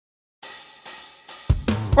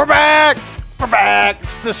We're back! We're back!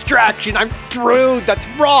 It's Distraction. I'm Drew. That's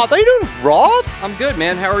Roth. How you doing, Roth? I'm good,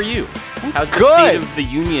 man. How are you? How's the good. state of the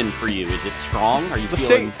union for you? Is it strong? Are you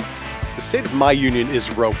feeling... The state of my union is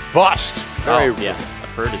robust. Very yeah, I've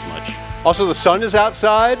heard as much. Also, the sun is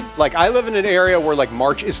outside. Like, I live in an area where, like,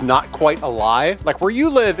 March is not quite a lie. Like, where you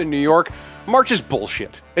live in New York, March is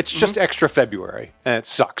bullshit. It's just extra February, and it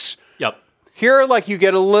sucks. Yep. Here, like, you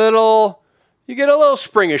get a little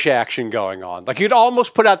springish action going on. Like, you'd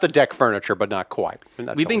almost put out the deck furniture, but not quite. And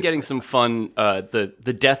that's We've been getting some fun,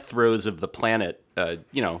 the death throes of the planet.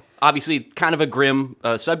 Obviously kind of a grim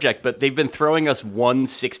subject, but they've been throwing us one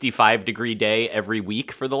 65-degree day every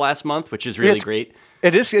week for the last month, which is really great.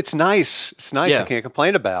 It is. It's nice. It's nice. Yeah. I can't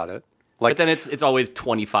complain about it. Like, but then it's always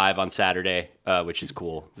 25 on Saturday, which is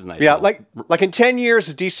cool. It's nice. Yeah, like in 10 years,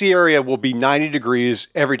 the DC area will be 90 degrees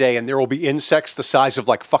every day, and there will be insects the size of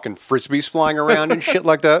like fucking frisbees flying around and shit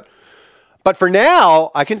like that. But for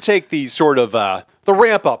now, I can take the sort of the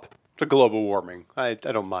ramp up to global warming. I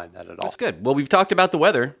don't mind that at all. That's good. Well, we've talked about the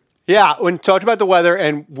weather. Yeah, we talked about the weather,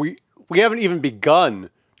 and we haven't even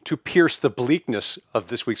begun to pierce the bleakness of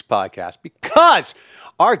this week's podcast because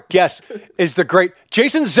our guest is the great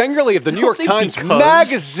Jason Zengerle of the New York Times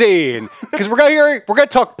Magazine. Because we're gonna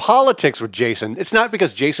talk politics with Jason. It's not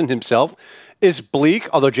because Jason himself is bleak,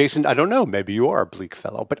 although Jason, I don't know, maybe you are a bleak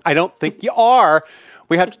fellow, but I don't think you are.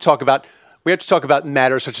 We have to talk about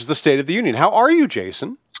matters such as the State of the Union. How are you,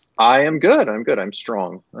 Jason? I am good. I'm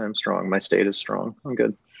strong. My state is strong. I'm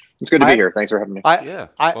good. It's good to be here. Thanks for having me.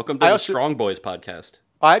 Welcome to the Strong Boys podcast.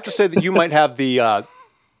 I have to say that you might have the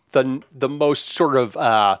most sort of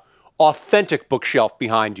authentic bookshelf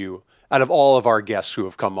behind you out of all of our guests who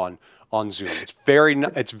have come on Zoom. It's very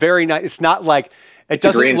nice. It's not like it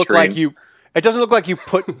doesn't look like you. It doesn't look like you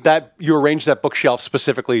you arranged that bookshelf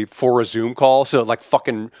specifically for a Zoom call. So like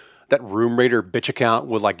fucking that Room Rater bitch account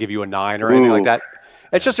would like give you a 9 or anything like that.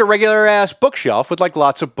 It's just a regular ass bookshelf with like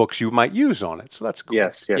lots of books you might use on it. So that's cool.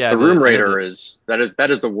 Yes. Yeah, the Room Rater is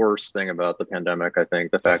the worst thing about the pandemic. I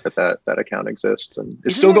think the fact that account exists and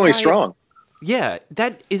is still going strong. Yeah,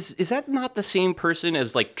 that is that not the same person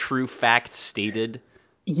as like True Fact Stated?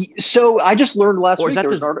 So I just learned last week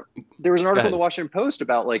there was an article in the Washington Post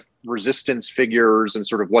about like resistance figures and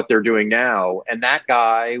sort of what they're doing now. And that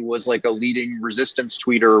guy was like a leading resistance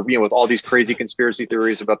tweeter, with all these crazy conspiracy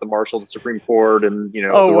theories about the Marshal of the Supreme Court and, the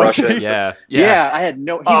Russian. Yeah. I had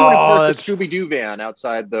no, he wanted to park the Scooby-Doo van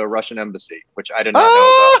outside the Russian embassy, which I did not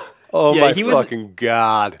know about. Oh yeah, fucking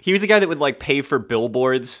God. He was the guy that would like pay for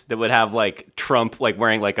billboards that would have like Trump like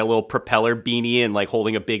wearing like a little propeller beanie and like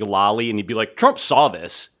holding a big lolly, and he'd be like, Trump saw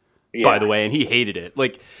this, by the way, and he hated it.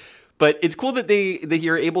 Like, but it's cool that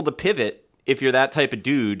you're able to pivot if you're that type of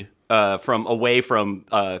dude from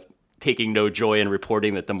taking no joy in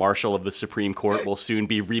reporting that the Marshal of the Supreme Court will soon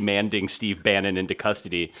be remanding Steve Bannon into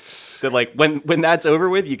custody. That like when that's over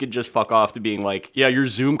with, you can just fuck off to being like, yeah, your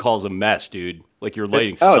Zoom call's a mess, dude. Like your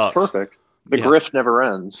lighting sucks. Oh, it's perfect. The grift never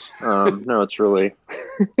ends. No, it's really,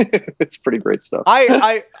 it's pretty great stuff.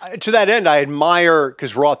 I to that end, I admire,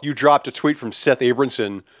 because Roth, you dropped a tweet from Seth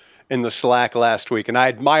Abramson in the Slack last week, and I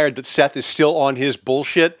admired that Seth is still on his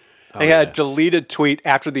bullshit. And he had a deleted tweet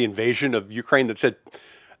after the invasion of Ukraine that said,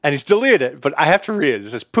 and he's deleted it, but I have to read it. It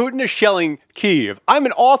says, Putin is shelling Kyiv. I'm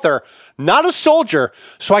an author, not a soldier,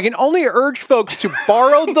 so I can only urge folks to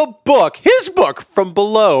borrow his book from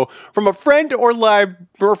below, from a friend or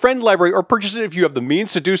library, or purchase it if you have the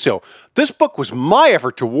means to do so. This book was my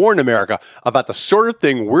effort to warn America about the sort of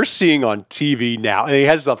thing we're seeing on TV now. And he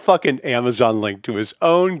has the fucking Amazon link to his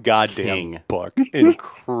own goddamn book.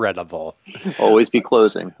 Incredible. Always be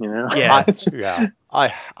closing, Yeah. I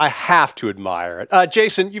have to admire it.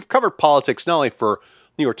 Jason, you've covered politics not only for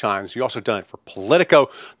New York Times, you also done it for Politico,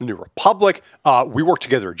 The New Republic. We worked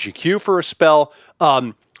together at GQ for a spell.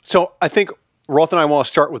 So I think Roth and I want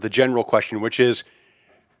to start with the general question, which is,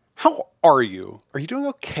 how are you? Are you doing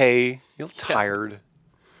okay? You look tired.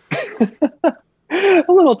 A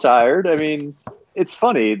little tired. I mean, it's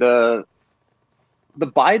funny. The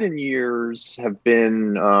Biden years have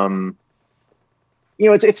been,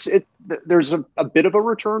 there's a bit of a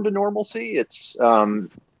return to normalcy.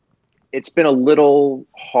 It's been a little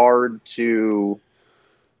hard to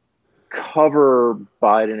cover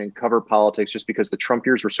Biden and cover politics just because the Trump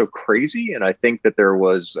years were so crazy. And I think that there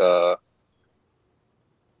was,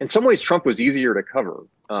 in some ways, Trump was easier to cover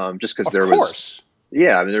just because there was.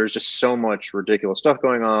 Yeah, I mean, there was just so much ridiculous stuff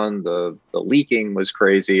going on. The leaking was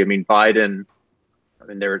crazy. I mean, Biden. I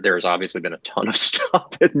mean, there's obviously been a ton of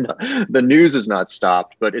stuff. The news has not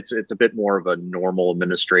stopped, but it's a bit more of a normal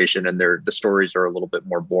administration, and the stories are a little bit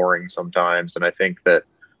more boring sometimes. And I think that,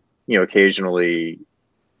 occasionally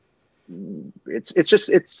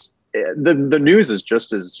the news is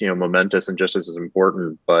just as, momentous and just as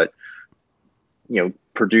important, but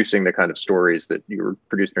producing the kind of stories that you were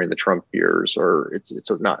producing during the Trump years, or it's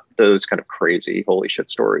not, those kind of crazy holy shit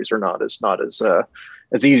stories are not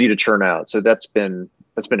as easy to churn out. So that's been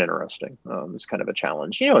interesting. It's kind of a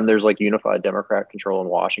challenge, and there's like unified Democrat control in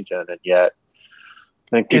Washington, and yet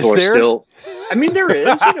I think people are still, there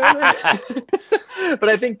is, but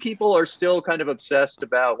I think people are still kind of obsessed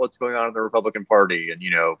about what's going on in the Republican Party. And,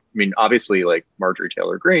 obviously like Marjorie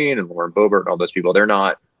Taylor Greene and Lauren Boebert and all those people, they're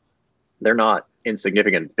not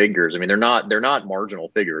insignificant figures. They're not marginal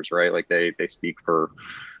figures, right? Like they speak for,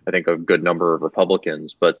 I think, a good number of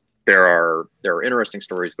Republicans, but there are interesting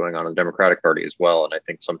stories going on in the Democratic Party as well. And I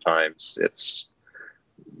think sometimes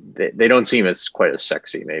they don't seem as quite as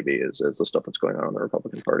sexy maybe as the stuff that's going on in the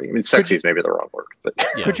Republican Party. Sexy is maybe the wrong word, but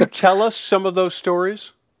yeah. Could you tell us some of those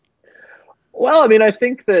stories? Well, I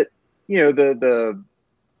think that, I don't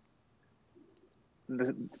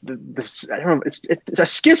know, it's a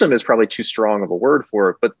schism is probably too strong of a word for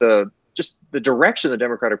it, but the direction the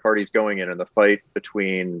Democratic Party is going in, and the fight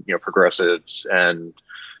between, progressives and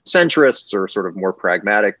centrists or sort of more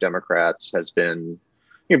pragmatic Democrats has been,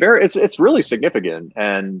 it's really significant.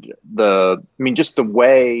 And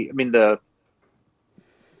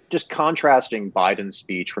just contrasting Biden's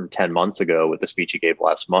speech from 10 months ago with the speech he gave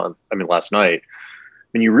last night,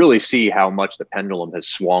 you really see how much the pendulum has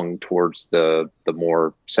swung towards the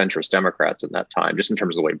more centrist Democrats in that time, just in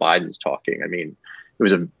terms of the way Biden's talking. It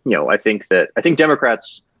was I think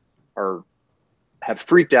Democrats have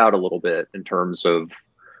freaked out a little bit in terms of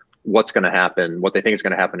what's going to happen, what they think is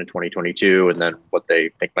going to happen in 2022, and then what they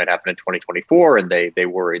think might happen in 2024. And they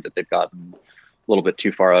worry that they've gotten a little bit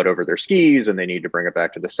too far out over their skis and they need to bring it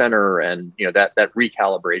back to the center. And, that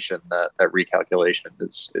recalibration, that recalculation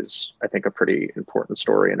is, I think, a pretty important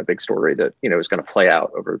story and a big story that, is going to play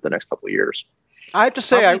out over the next couple of years. I have to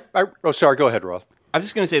say, sorry, go ahead, Roth. I was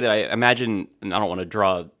just going to say that I imagine, and I don't want to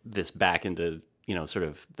draw this back into, sort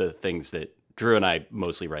of the things that Drew and I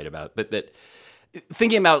mostly write about, but that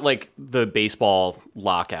thinking about like the baseball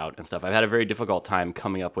lockout and stuff, I've had a very difficult time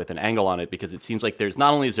coming up with an angle on it, because it seems like there's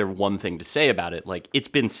not only is there one thing to say about it, like it's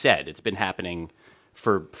been said, it's been happening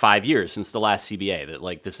for 5 years since the last CBA, that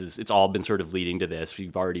like it's all been sort of leading to this.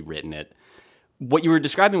 We've already written it. What you were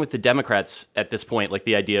describing with the Democrats at this point, like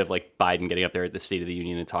the idea of like Biden getting up there at the State of the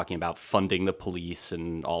Union and talking about funding the police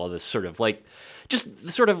and all of this sort of like, just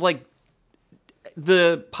sort of like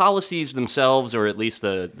the policies themselves, or at least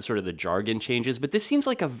the sort of the jargon changes. But this seems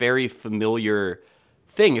like a very familiar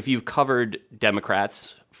thing if you've covered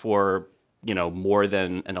Democrats for, more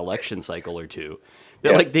than an election cycle or two.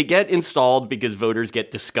 That like they get installed because voters get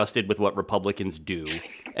disgusted with what Republicans do.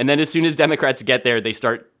 And then as soon as Democrats get there, they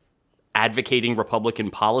start advocating Republican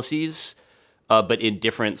policies, but in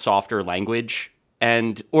different, softer language.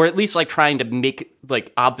 Or at least like trying to make,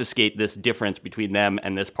 like, obfuscate this difference between them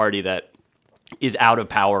and this party that is out of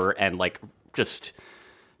power and like just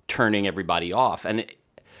turning everybody off. And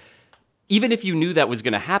even if you knew that was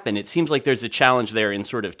going to happen, it seems like there's a challenge there in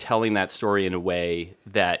sort of telling that story in a way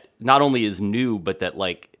that not only is new, but that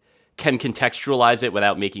like can contextualize it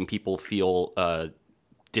without making people feel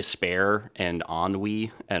despair and ennui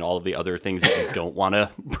and all of the other things that you don't want to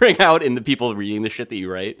bring out in the people reading the shit that you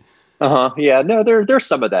write. Yeah, no, there's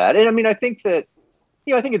some of that. And I think that,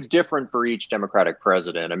 I think it's different for each Democratic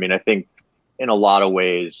president. I think in a lot of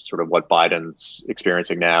ways, sort of what Biden's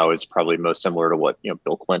experiencing now is probably most similar to what,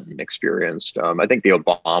 Bill Clinton experienced. I think the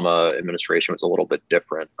Obama administration was a little bit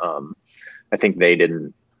different. I think they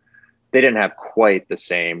didn't have quite the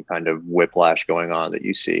same kind of whiplash going on that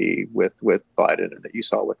you see with Biden and that you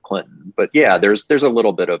saw with Clinton. But yeah, there's a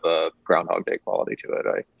little bit of a Groundhog Day quality to it.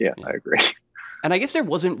 I agree. And I guess there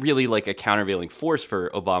wasn't really like a countervailing force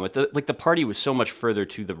for Obama. The party was so much further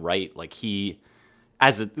to the right. Like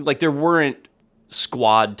there weren't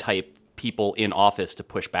squad type people in office to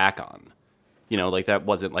push back on. Like that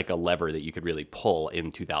wasn't like a lever that you could really pull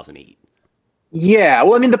in 2008. Yeah,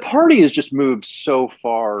 well, the party has just moved so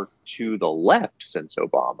far to the left since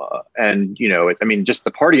Obama, and just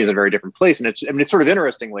the party is a very different place. And it's sort of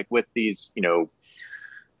interesting, like with these,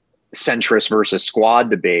 centrist versus squad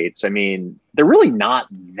debates. They're really not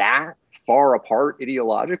that far apart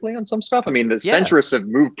ideologically on some stuff. The centrists have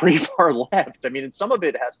moved pretty far left. And some of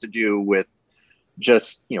it has to do with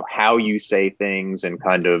just, how you say things and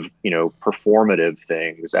kind of, performative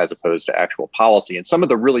things as opposed to actual policy. And some of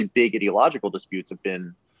the really big ideological disputes have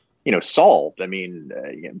been, solved. Joe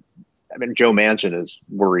Manchin is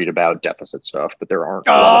worried about deficit stuff, but there aren't.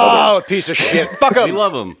 A piece of shit. Fuck him. We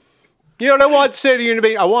love him. You know what I want State of the Union to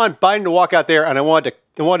be? I want Biden to walk out there, and I want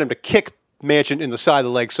him to kick Manchin in the side of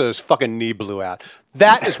the leg so his fucking knee blew out.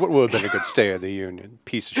 That is what would have been a good State of the Union.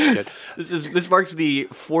 Piece of shit. This marks the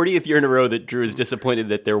 40th year in a row that Drew is disappointed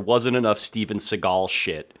that there wasn't enough Steven Seagal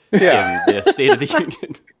shit in the State of the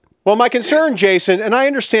Union. Well, my concern, Jason, and I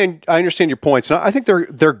understand your points, and I think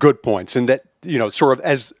they're good points, and that, you know, sort of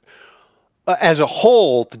as a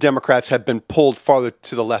whole, the Democrats have been pulled farther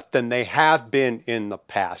to the left than they have been in the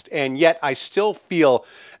past, and yet I still feel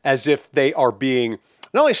as if they are being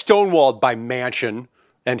not only stonewalled by Manchin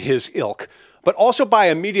and his ilk, but also by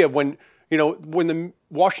a media. When the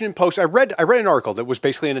Washington Post, I read an article that was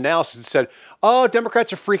basically an analysis that said, "Oh,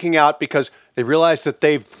 Democrats are freaking out because they realize that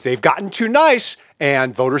they've gotten too nice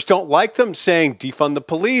and voters don't like them saying defund the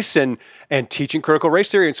police and teaching critical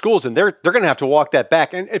race theory in schools, and they're going to have to walk that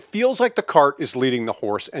back." And it feels like the cart is leading the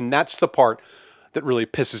horse, and that's the part that really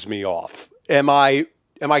pisses me off. Am I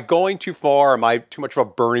going too far? Am I too much of a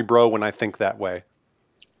Bernie bro when I think that way?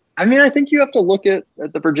 I mean, I think you have to look at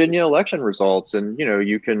the Virginia election results, and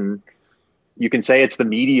you can say it's the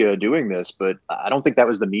media doing this, but I don't think that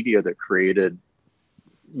was the media that created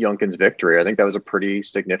Youngkin's victory. I think that was a pretty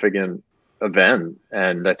significant event,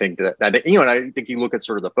 and I think you look at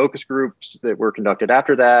sort of the focus groups that were conducted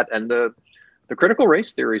after that, and the critical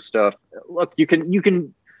race theory stuff. Look, you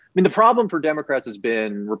can. I mean, the problem for Democrats has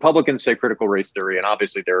been Republicans say critical race theory, and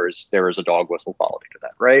obviously there is a dog whistle quality to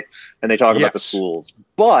that, right? And they talk about the schools,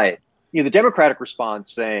 but the Democratic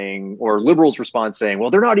response saying, or liberals' response saying,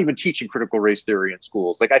 well, they're not even teaching critical race theory in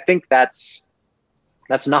schools. Like, I think that's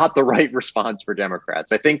not the right response for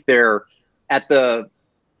Democrats. I think they're at the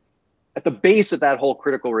base of that whole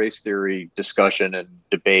critical race theory discussion and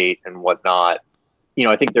debate and whatnot.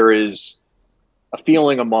 I think there is a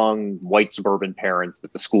feeling among white suburban parents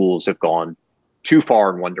that the schools have gone too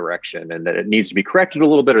far in one direction and that it needs to be corrected a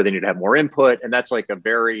little bit, or they need to have more input. And that's like a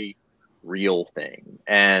very real thing.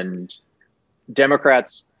 And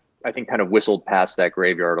Democrats, I think, kind of whistled past that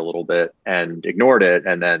graveyard a little bit and ignored it.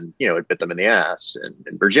 And then, it bit them in the ass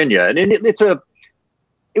in Virginia. And it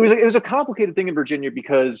was a complicated thing in Virginia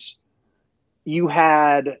because you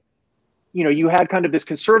had kind of this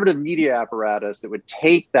conservative media apparatus that would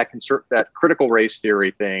take that critical race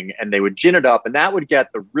theory thing and they would gin it up, and that would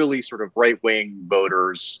get the really sort of right-wing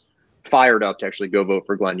voters fired up to actually go vote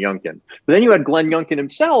for Glenn Youngkin. But then you had Glenn Youngkin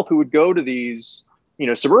himself, who would go to these,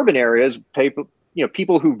 suburban areas,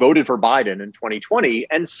 people who voted for Biden in 2020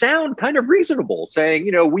 and sound kind of reasonable,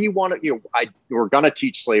 saying, we want to, we're going to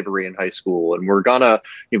teach slavery in high school, and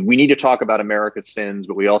we need to talk about America's sins,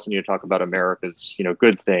 but we also need to talk about America's,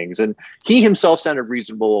 good things. And he himself sounded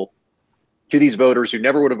reasonable to these voters who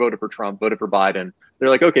never would have voted for Trump, voted for Biden. They're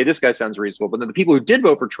like, okay, this guy sounds reasonable. But then the people who did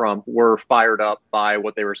vote for Trump were fired up by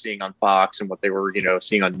what they were seeing on Fox and what they were,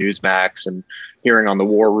 seeing on Newsmax and hearing on the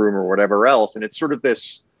War Room or whatever else. And it's sort of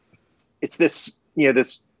these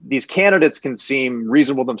candidates can seem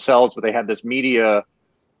reasonable themselves, but they have this media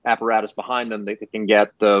apparatus behind them that can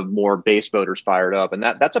get the more base voters fired up. And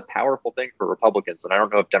that's a powerful thing for Republicans. And I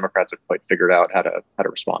don't know if Democrats have quite figured out how to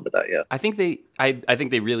respond to that yet. I think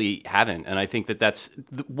they really haven't. And I think that's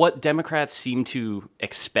what Democrats seem to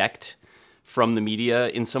expect from the media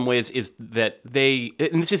in some ways, is that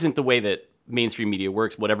and this isn't the way that mainstream media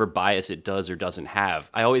works, whatever bias it does or doesn't have.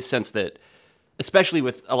 I always sense that, especially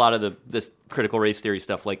with a lot of this critical race theory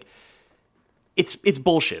stuff, like it's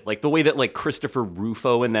bullshit. Like the way that like Christopher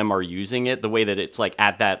Rufo and them are using it, the way that it's like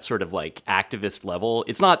at that sort of like activist level,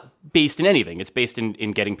 it's not based in anything. It's based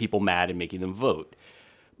in getting people mad and making them vote.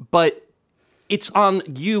 But it's on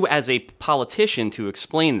you as a politician to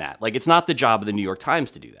explain that. Like, it's not the job of the New York Times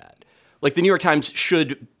to do that. Like, the New York Times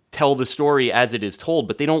should tell the story as it is told,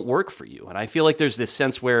 but they don't work for you. And I feel like there's this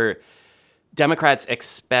sense where Democrats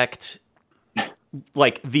expect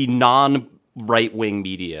like the non-right-wing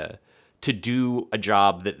media to do a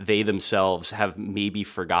job that they themselves have maybe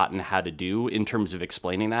forgotten how to do in terms of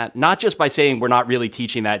explaining that. Not just by saying, we're not really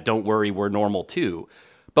teaching that, don't worry, we're normal too,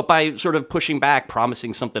 but by sort of pushing back,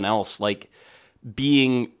 promising something else, like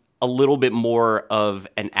being a little bit more of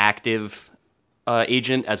an active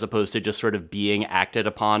agent as opposed to just sort of being acted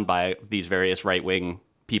upon by these various right-wing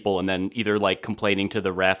people and then either like complaining to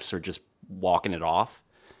the refs or just walking it off.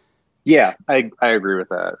 Yeah, I agree with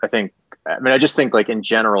that. I just think like in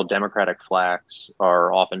general, Democratic flacks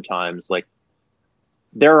are oftentimes like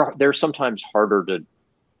they're sometimes harder to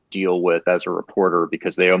deal with as a reporter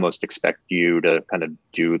because they almost expect you to kind of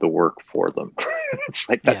do the work for them. It's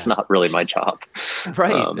like, that's not really my job.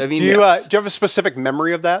 Right. I mean, do you have a specific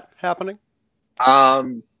memory of that happening?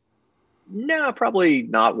 No, probably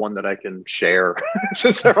not one that I can share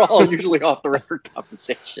since they're all usually off the record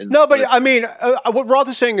conversations. No, but I mean, what Roth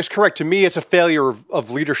is saying is correct. To me, it's a failure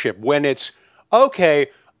of leadership when it's, okay,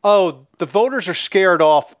 the voters are scared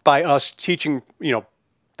off by us teaching,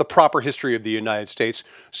 the proper history of the United States.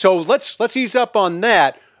 So let's ease up on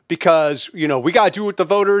that because, we got to do what the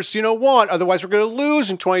voters, want. Otherwise, we're going to lose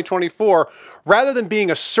in 2024 rather than being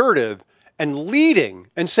assertive and leading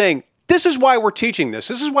and saying, this is why we're teaching this.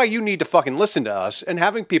 This is why you need to fucking listen to us, and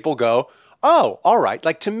having people go, oh, all right.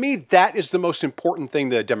 Like, to me, that is the most important thing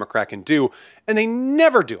that a Democrat can do, and they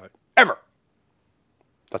never do it, ever.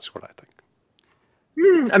 That's what I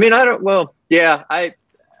think. I mean, I don't. Well, yeah. I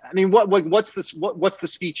mean, what's the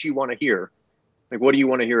speech you want to hear? Like, what do you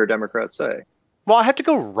want to hear a Democrat say? Well, I have to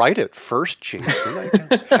go write it first, Jason. I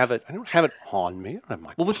don't have it on me.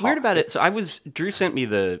 What's weird about it? So Drew sent me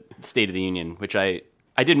the State of the Union, which I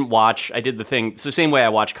didn't watch. I did the thing. It's the same way I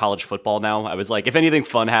watch college football now. I was like, if anything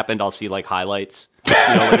fun happened, I'll see like highlights.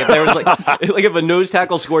 Like if there was like if a nose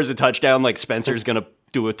tackle scores a touchdown, like Spencer's gonna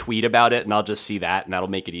do a tweet about it, and I'll just see that, and that'll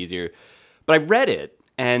make it easier. But I read it,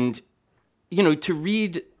 and to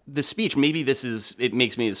read the speech, maybe it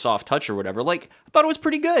makes me a soft touch or whatever. Like I thought it was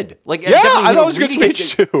pretty good. Like I thought it was a good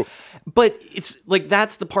speech too. But it's like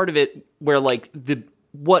that's the part of it where like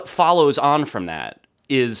what follows on from that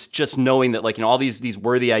is just knowing that, like, all these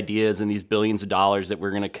worthy ideas and these billions of dollars that we're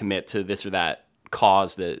going to commit to this or that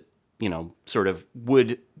cause that, sort of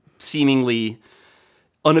would seemingly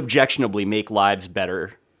unobjectionably make lives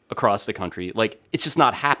better across the country. Like, it's just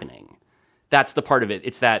not happening. That's the part of it.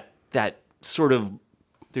 It's that sort of,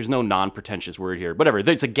 there's no non-pretentious word here, whatever.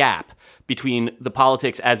 There's a gap between the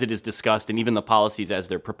politics as it is discussed and even the policies as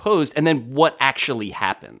they're proposed, and then what actually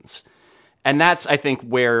happens. And that's, I think,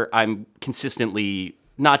 where I'm consistently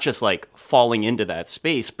not just like falling into that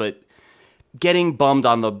space, but getting bummed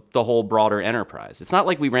on the whole broader enterprise. It's not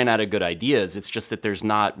like we ran out of good ideas. It's just that there's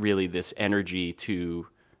not really this energy to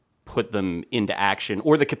put them into action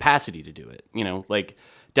or the capacity to do it. Like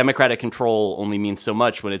Democratic control only means so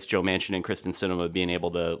much when it's Joe Manchin and Kristen Sinema being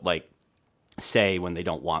able to like say when they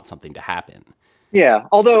don't want something to happen. Yeah.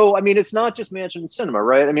 Although, I mean, it's not just Manchin and Sinema,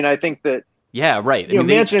 right? I mean, I think that, yeah, right. I mean,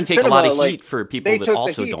 they take Sinema, a lot of heat for people that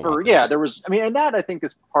also don't want this. Yeah, there was, I mean, and that I think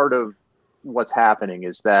is part of what's happening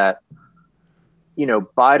is that,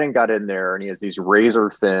 Biden got in there and he has these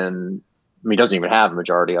razor thin, I mean, he doesn't even have a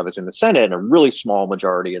majority of it in the Senate and a really small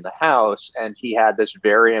majority in the House. And he had this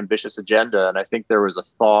very ambitious agenda. And I think there was a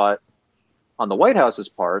thought on the White House's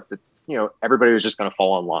part that, everybody was just going to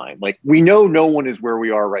fall in line. Like, we know no one is where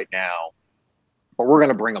we are right now, but we're going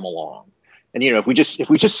to bring them along. And, if we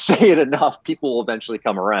just say it enough, people will eventually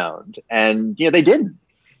come around. And, they didn't.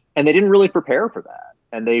 And they didn't really prepare for that.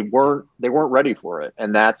 And they weren't ready for it.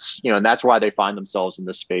 And that's why they find themselves in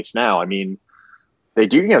this space now. I mean, they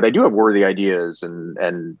do have worthy ideas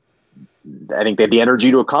and I think they have the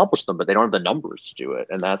energy to accomplish them, but they don't have the numbers to do it.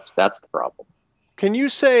 And that's the problem. Can you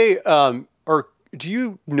say, or do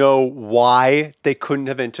you know why they couldn't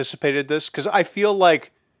have anticipated this? Because I feel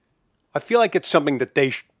like it's something that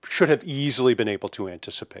they should have easily been able to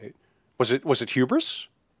anticipate. Was it hubris?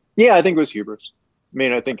 Yeah, I think it was hubris. I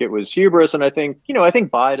mean, I think it was hubris, and I think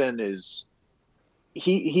Biden is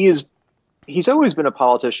he's always been a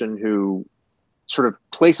politician who sort of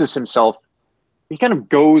places himself. He kind of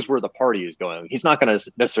goes where the party is going. He's not going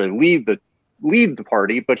to necessarily lead the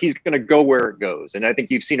party, but he's going to go where it goes. And I think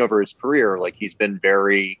you've seen over his career, like he's been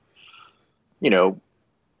very,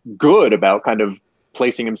 good about kind of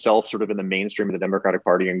placing himself sort of in the mainstream of the Democratic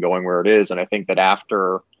Party and going where it is. And I think that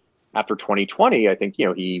after 2020, I think,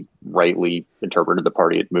 he rightly interpreted the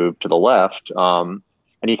party had moved to the left.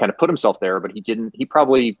 And he kind of put himself there, but he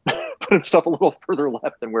probably put himself a little further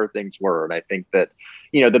left than where things were. And I think that,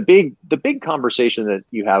 the big conversation that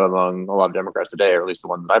you have among a lot of Democrats today, or at least the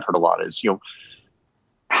one that I've heard a lot is,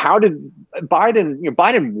 how did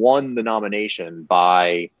Biden won the nomination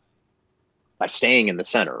by staying in the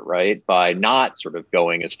center, right? By not sort of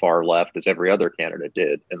going as far left as every other candidate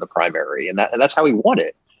did in the primary. And that's how he won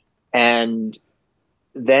it. And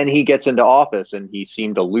then he gets into office and he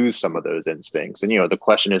seemed to lose some of those instincts. And, the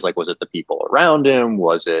question is like, was it the people around him?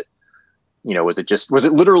 Was it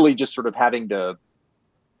literally just sort of having to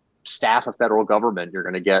staff a federal government? You're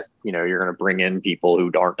going to get, you're going to bring in people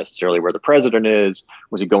who aren't necessarily where the president is.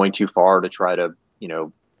 Was it going too far to try to,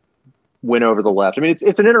 win over the left? I mean,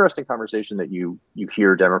 it's an interesting conversation that you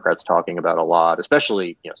hear Democrats talking about a lot,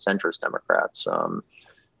 especially, centrist Democrats.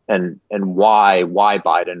 And why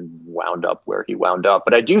Biden wound up where he wound up.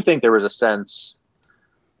 But I do think there was a sense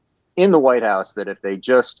in the White House that if they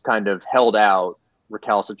just kind of held out,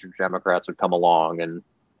 recalcitrant Democrats would come along and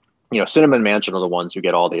Sinema and Manchin are the ones who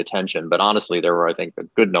get all the attention. But honestly, there were, I think, a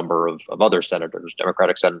good number of other senators,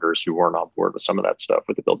 Democratic senators, who weren't on board with some of that stuff,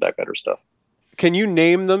 with the Build Back Better stuff. Can you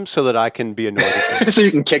name them so that I can be annoyed at them? So you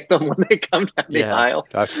can kick them when they come down the aisle?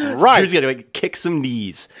 That's right. Drew's going to kick some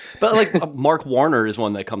knees. But like Mark Warner is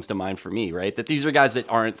one that comes to mind for me, right? That these are guys that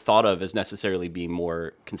aren't thought of as necessarily being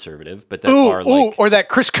more conservative, but that are like... or that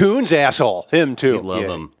Chris Coons asshole. Him too. We love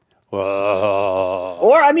him.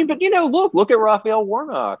 Or, I mean, but, look at Raphael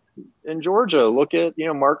Warnock in Georgia. Look at,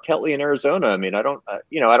 Mark Kelly in Arizona. I mean, I don't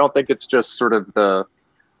think it's just sort of the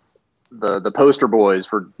poster boys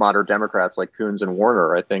for modern Democrats like Coons and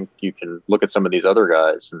Warner. I think you can look at some of these other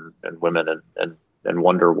guys and women and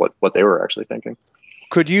wonder what they were actually thinking.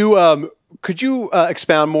 Could you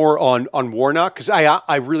expound more on Warnock? Because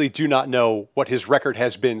I really do not know what his record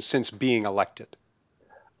has been since being elected.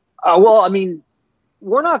 Well, I mean,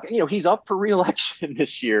 Warnock, he's up for re-election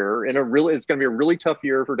this year it's going to be a really tough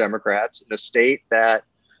year for Democrats in a state that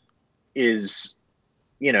is,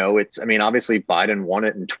 obviously Biden won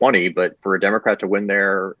it in 20, but for a Democrat to win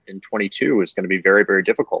there in 22 is going to be very, very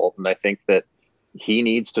difficult. And I think that he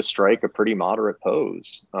needs to strike a pretty moderate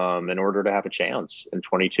pose in order to have a chance in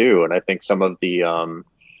 22. And I think some of the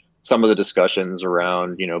discussions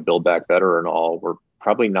around, Build Back Better and all were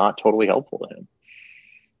probably not totally helpful to him.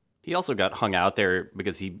 He also got hung out there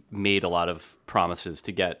because he made a lot of promises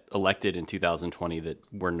to get elected in 2020 that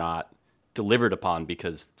were not delivered upon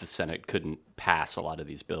because the Senate couldn't pass a lot of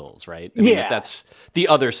these bills, right? I mean, that's the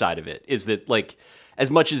other side of it, is that, like,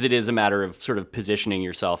 as much as it is a matter of sort of positioning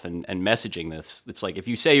yourself and messaging this, it's like if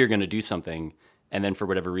you say you're going to do something and then for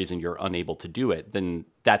whatever reason you're unable to do it, then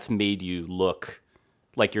that's made you look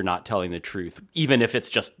like you're not telling the truth, even if it's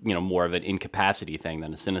just, more of an incapacity thing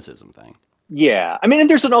than a cynicism thing. Yeah. I mean, and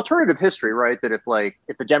there's an alternative history, right? That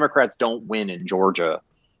if the Democrats don't win in Georgia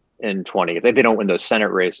in 20, if they don't win those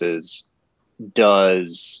Senate races, do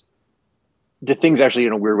things actually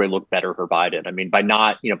in a weird way look better for Biden? I mean, by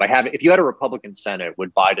not, if you had a Republican Senate,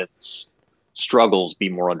 would Biden's struggles be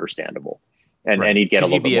more understandable? And he'd get a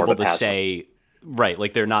little bit more able to say, right,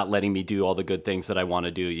 like, they're not letting me do all the good things that I want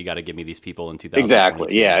to do. You got to give me these people in 2022.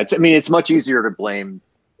 Exactly. Yeah. It's much easier to blame.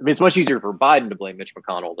 I mean, it's much easier for Biden to blame Mitch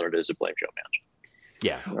McConnell than it is to blame Joe Manchin.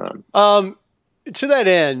 Yeah. To that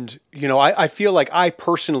end, I feel like I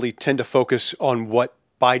personally tend to focus on what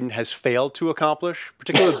Biden has failed to accomplish,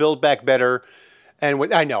 particularly Build Back Better.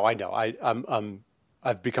 And I know.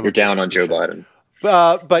 I've become. You're down on Joe Biden.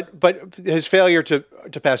 But his failure to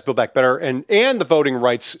pass Build Back Better and the voting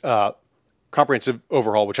rights comprehensive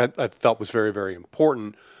overhaul, which I felt was very, very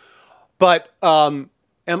important. But am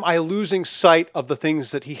I losing sight of the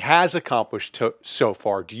things that he has accomplished so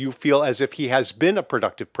far? Do you feel as if he has been a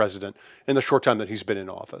productive president in the short time that he's been in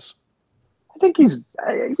office? I think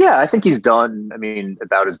he's done,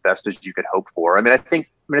 about as best as you could hope for. I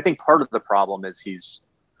think part of the problem is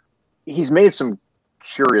he's made some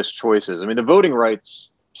curious choices. I mean, the voting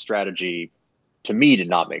rights strategy to me did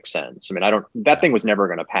not make sense. That thing was never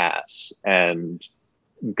going to pass, and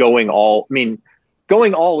going all in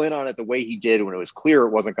on it the way he did when it was clear it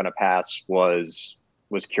wasn't going to pass was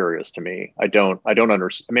curious to me. I don't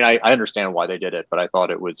understand. I understand why they did it, but I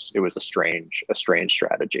thought it was a strange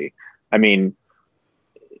strategy. I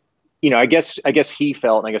guess he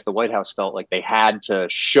felt, and I guess the White House felt like they had to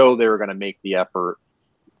show they were going to make the effort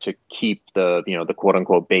to keep the quote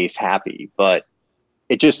unquote base happy, but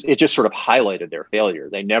it just sort of highlighted their failure.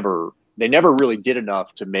 They never really did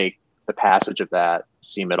enough to make the passage of that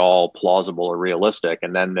seem at all plausible or realistic.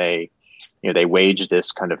 And then they waged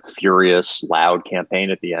this kind of furious, loud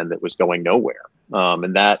campaign at the end that was going nowhere.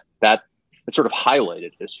 And that it sort of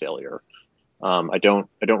highlighted his failure. I don't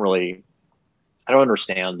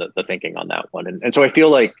understand the thinking on that one. And so I feel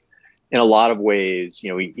like in a lot of ways,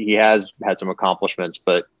 he has had some accomplishments,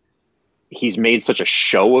 but he's made such a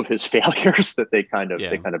show of his failures that they kind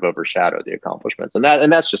of overshadow the accomplishments. And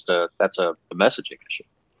that's a messaging issue.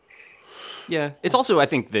 Yeah. It's also, I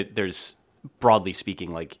think that there's, broadly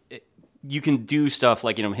speaking, like, you can do stuff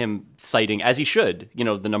like, him citing, as he should,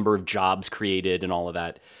 the number of jobs created and all of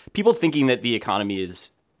that. People thinking that the economy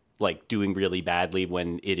is, like, doing really badly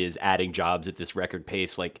when it is adding jobs at this record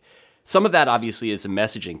pace. Like, some of that obviously is a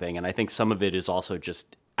messaging thing. And I think some of it is also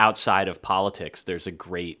just outside of politics. There's a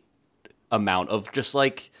great amount of just,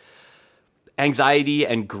 like, anxiety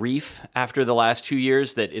and grief after the last 2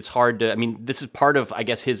 years that it's hard to, this is part of, I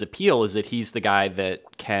guess, his appeal, is that he's the guy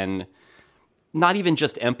that can not even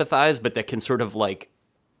just empathize, but that can sort of, like,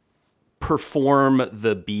 perform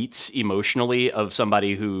the beats emotionally of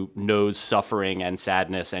somebody who knows suffering and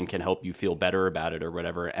sadness and can help you feel better about it or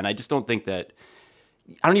whatever. And I just don't think that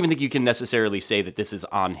I don't even think you can necessarily say that this is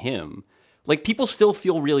on him. Like, people still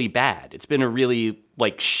feel really bad. It's been a really,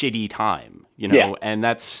 like, shitty time, you know? Yeah. And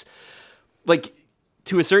that's, like,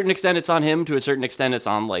 to a certain extent it's on him. To a certain extent it's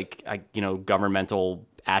on, like, governmental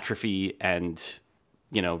atrophy and,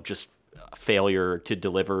 just failure to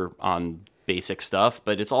deliver on basic stuff.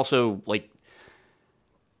 But it's also, like,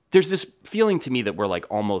 there's this feeling to me that we're, like,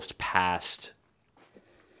 almost past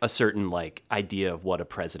a certain, like, idea of what a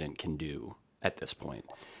president can do at this point.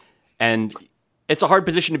 And it's a hard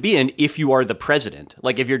position to be in if you are the president.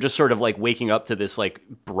 Like, if you're just sort of, like, waking up to this, like,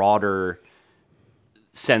 broader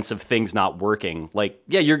sense of things not working, like,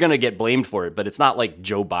 yeah, you're going to get blamed for it, but it's not like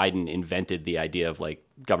Joe Biden invented the idea of, like,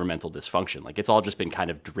 governmental dysfunction. Like, it's all just been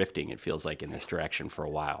kind of drifting, it feels like, in this direction for a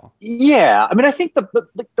while. Yeah. I mean, I think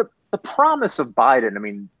the promise of Biden, I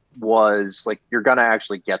mean, was, like, you're going to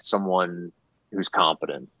actually get someone who's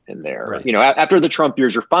competent in there. Right. After the Trump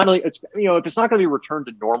years, you're finally, if it's not going to be returned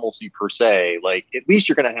to normalcy per se, like, at least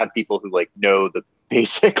you're going to have people who, like, know the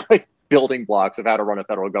basic, like, building blocks of how to run a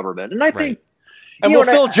federal government. And I think, and we'll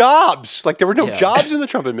fill jobs. Like, there were no jobs in the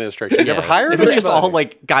Trump administration. They never hired anybody. It was just all,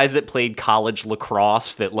 like, guys that played college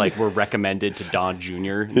lacrosse that, like, were recommended to Don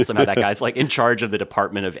Jr. And somehow that guy's, like, in charge of the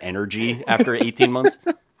Department of Energy after 18 months.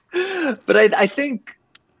 But I think,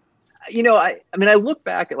 I mean, I look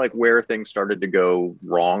back at, like, where things started to go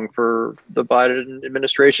wrong for the Biden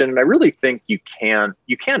administration, and I really think you can't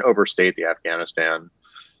overstate the Afghanistan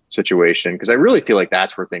situation, because I really feel like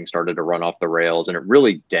that's where things started to run off the rails, and it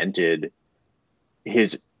really dented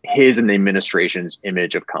his and the administration's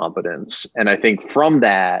image of competence. And I think from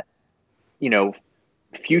that,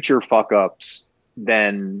 future fuck ups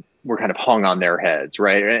then were kind of hung on their heads,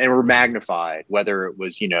 right? And were magnified, whether it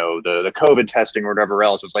was, the COVID testing or whatever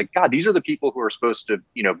else. It was like, God, these are the people who are supposed to,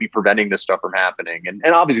 be preventing this stuff from happening. And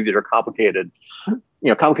obviously these are complicated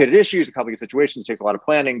issues, complicated situations. It takes a lot of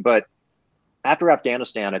planning. But after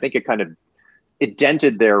Afghanistan, I think it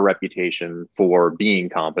dented their reputation for being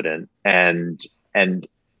competent, and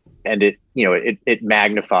it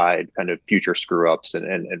magnified kind of future screw ups,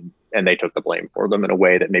 and they took the blame for them in a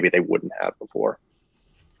way that maybe they wouldn't have before.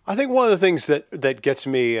 I think one of the things that gets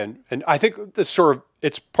me, and I think this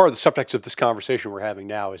it's part of the subtext of this conversation we're having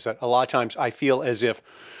now, is that a lot of times I feel as if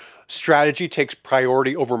strategy takes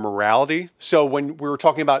priority over morality. So when we were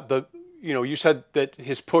talking about you said that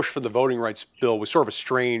his push for the voting rights bill was sort of a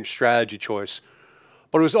strange strategy choice,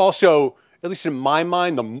 but it was also, at least in my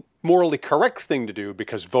mind, the morally correct thing to do,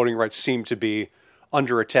 because voting rights seem to be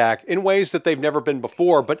under attack in ways that they've never been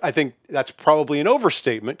before. But I think that's probably an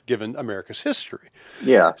overstatement given America's history.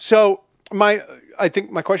 Yeah. So I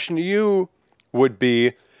think my question to you would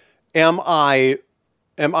be, am I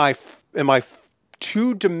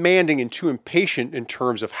too demanding and too impatient in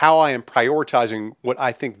terms of how I am prioritizing what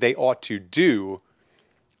I think they ought to do?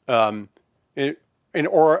 Or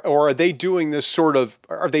are they doing this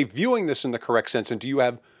are they viewing this in the correct sense? And do you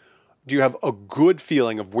have a good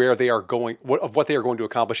feeling of where they are going, of what they are going to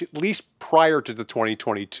accomplish, at least prior to the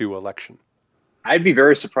 2022 election? I'd be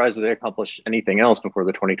very surprised if they accomplish anything else before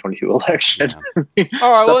the 2022 election. Yeah.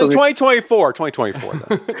 All right, well, in 2024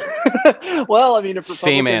 then. Well, I mean, if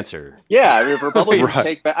same answer. Yeah, I mean, if Republicans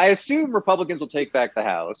take back, I assume Republicans will take back the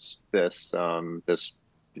House this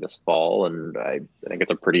fall, and I think it's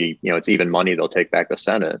a pretty, it's even money. They'll take back the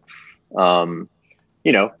Senate.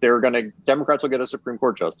 Democrats will get a Supreme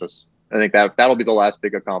Court justice. I think that'll be the last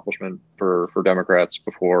big accomplishment for Democrats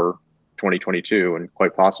before 2022, and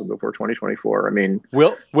quite possibly before 2024. I mean,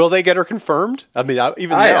 will they get her confirmed? I mean,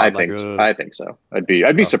 I think so. I'd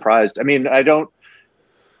be surprised. I mean,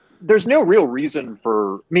 there's no real reason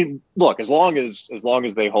for, I mean, look, as long as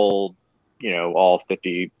they hold, all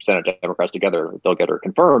 50 Senate Democrats together, they'll get her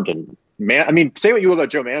confirmed. And say what you will about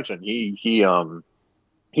Joe Manchin. He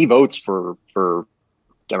votes for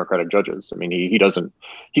Democratic judges. I mean,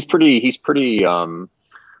 he's pretty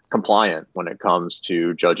compliant when it comes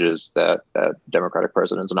to judges that Democratic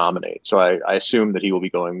presidents nominate. So I assume that he will be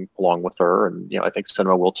going along with her, and I think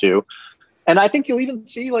Sinema will too. And I think you'll even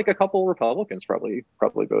see, like, a couple Republicans probably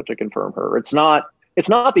vote to confirm her. It's not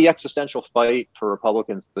the existential fight for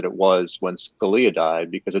Republicans that it was when Scalia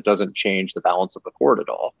died, because it doesn't change the balance of the court at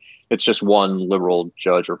all. It's just one liberal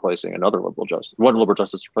judge replacing another liberal justice, one liberal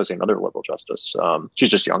justice replacing another liberal justice. She's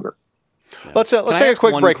just younger. Yeah. Let's take a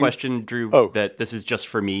quick break. One question, Drew, that this is just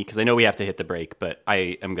for me, because I know we have to hit the break, but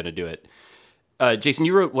I am going to do it. Jason,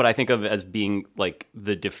 you wrote what I think of as being, like,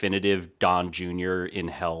 the definitive Don Jr. in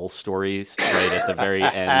hell stories right at the very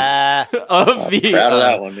end of the... Proud of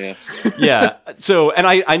that one, yeah. Yeah. So, and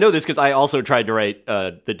I know this because I also tried to write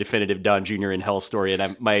the definitive Don Jr. in hell story,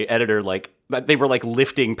 and my editor, like, they were like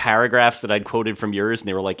lifting paragraphs that I'd quoted from yours, and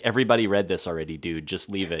they were like, everybody read this already, dude. Just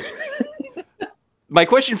leave it. My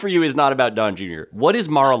question for you is not about Don Jr. What is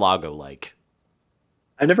Mar-a-Lago like?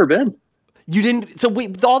 I've never been. You didn't? So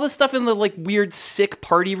wait, all the stuff in the like weird sick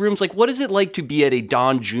party rooms, like what is it like to be at a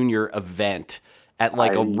Don Jr. event at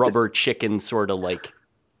like a rubber chicken sort of like,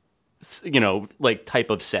 like type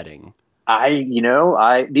of setting?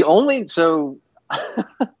 The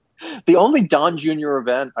only Don Jr.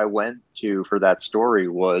 event I went to for that story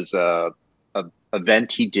was a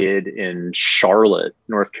event he did in Charlotte,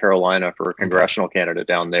 North Carolina, for a congressional candidate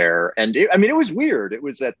down there. And it was weird. It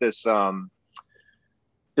was at this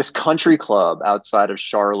country club outside of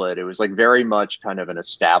Charlotte. It was like very much kind of an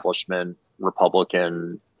establishment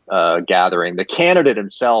Republican gathering. The candidate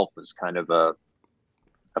himself was kind of a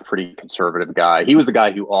pretty conservative guy. He was the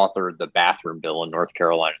guy who authored the bathroom bill in North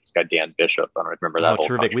Carolina. This guy, Dan Bishop. I don't remember that. Oh,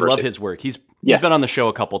 terrific. We love his work. He's been on the show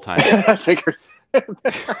a couple times. I figured.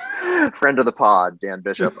 Friend of the pod, Dan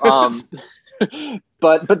Bishop.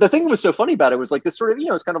 But the thing that was so funny about it was like this sort of,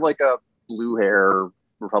 it's kind of like a blue hair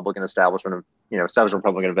Republican establishment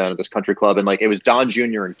Republican event at this country club. And like, it was Don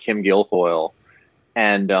Jr. and Kim Guilfoyle.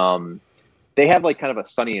 And they have like kind of a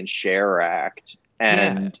Sonny and Cher act.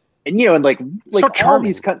 And like so all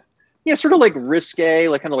charming. these sort of like risque,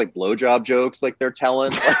 like kind of like blowjob jokes, like they're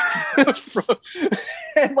telling, and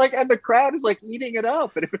the crowd is like eating it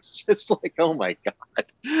up, and it was just like, oh my god,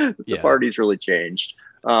 the party's really changed.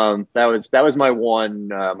 That was my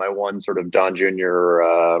one sort of Don Jr.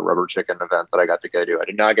 Rubber chicken event that I got to go to. I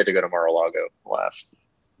did not get to go to Mar-a-Lago last.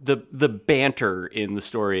 The banter in the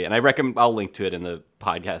story, and I'll link to it in the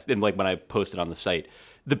podcast, and like when I post it on the site.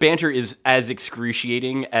 The banter is as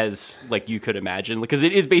excruciating as like you could imagine, because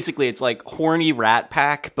it is basically, it's like horny Rat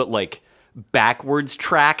Pack, but like backwards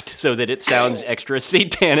tracked so that it sounds extra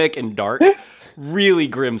satanic and dark. Really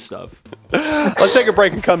grim stuff. Let's take a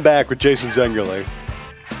break and come back with Jason Zengerle.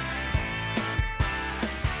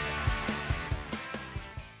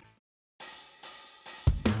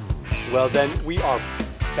 Well, then we are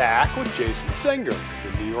back with Jason Zengerle,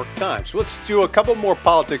 the New York Times. So let's do a couple more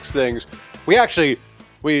politics things. We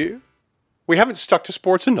haven't stuck to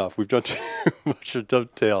sports enough. We've done too much of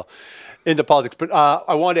dovetail into politics. But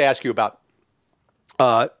I wanted to ask you about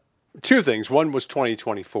two things. One was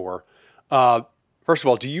 2024. First of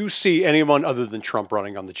all, do you see anyone other than Trump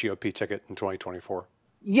running on the GOP ticket in 2024?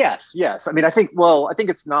 Yes. I mean, I think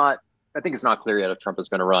it's not clear yet if Trump is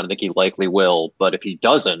going to run. I think he likely will. But if he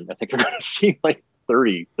doesn't, I think you're going to see like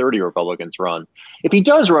 30 Republicans run. If he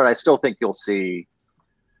does run, I still think you'll see,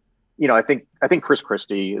 I think Chris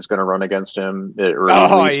Christie is going to run against him. Baby.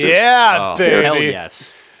 Hell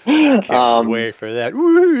yes. Can't wait for that.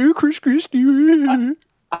 Woo, Chris Christie.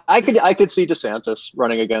 I could see DeSantis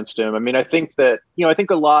running against him. I mean, I think that, I think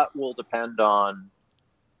a lot will depend on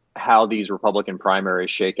how these Republican primaries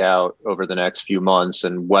shake out over the next few months,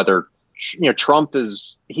 and whether, Trump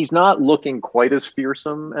he's not looking quite as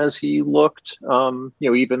fearsome as he looked,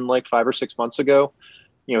 even like 5 or 6 months ago.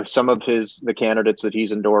 Some of the candidates that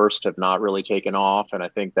he's endorsed have not really taken off. And I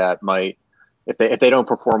think that might, if they don't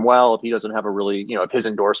perform well, if he doesn't have a really, if his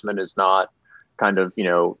endorsement is not kind of,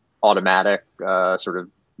 automatic sort of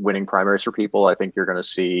winning primaries for people, I think you're going to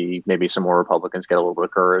see maybe some more Republicans get a little bit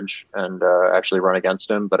of courage and actually run against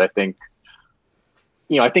him. But I think,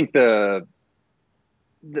 I think the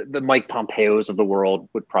Mike Pompeos of the world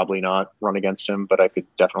would probably not run against him, but I could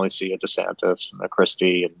definitely see a DeSantis and a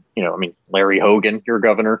Christie and, Larry Hogan, your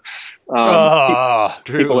governor.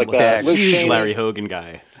 People like that. Huge Larry Hogan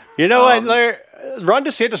guy. You know what, Ron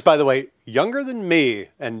DeSantis, by the way, younger than me,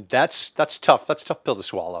 and that's tough. That's a tough pill to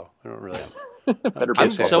swallow. I don't really.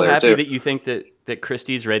 I'm so happy that you think that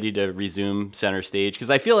Christie's ready to resume center stage,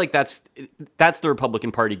 because I feel like that's the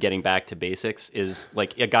Republican Party getting back to basics. Is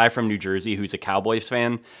like a guy from New Jersey who's a Cowboys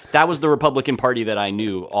fan. That was the Republican Party that I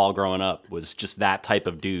knew all growing up, was just that type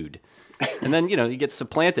of dude. And then he gets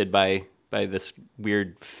supplanted by this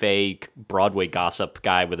weird fake Broadway gossip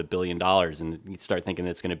guy with $1 billion, and you start thinking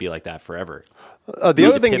it's going to be like that forever. The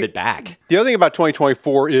other thing, pivot back. The other thing about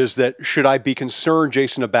 2024 is that, should I be concerned,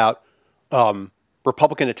 Jason, about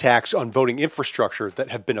Republican attacks on voting infrastructure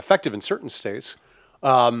that have been effective in certain states,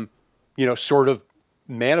 sort of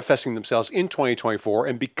manifesting themselves in 2024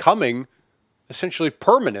 and becoming essentially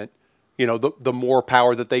permanent, the more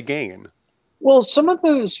power that they gain? Well, some of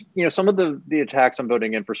those, some of the attacks on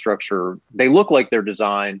voting infrastructure, they look like they're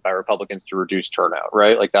designed by Republicans to reduce turnout,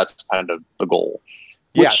 right? Like that's kind of the goal.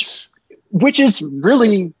 Which is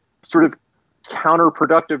really sort of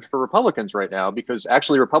counterproductive for Republicans right now, because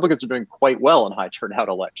actually Republicans are doing quite well in high turnout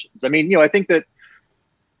elections. I mean, I think that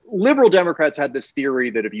liberal Democrats had this theory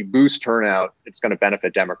that if you boost turnout, it's going to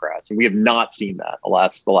benefit Democrats. And we have not seen that the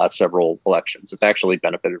last several elections. It's actually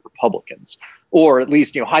benefited Republicans, or at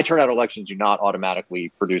least, high turnout elections do not automatically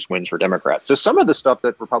produce wins for Democrats. So some of the stuff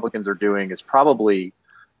that Republicans are doing is probably,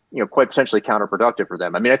 quite potentially counterproductive for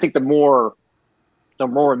them. I mean, I think the more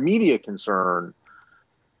immediate concern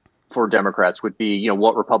for Democrats would be,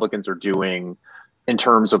 what Republicans are doing in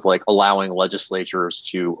terms of like allowing legislatures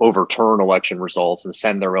to overturn election results and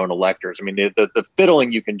send their own electors. I mean, the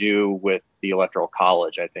fiddling you can do with the Electoral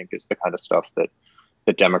College, I think, is the kind of stuff that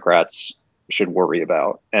Democrats should worry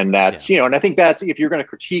about. And that's, and I think that's, if you're going to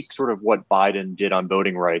critique sort of what Biden did on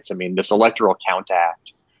voting rights, I mean, this Electoral Count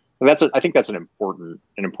Act, I think that's an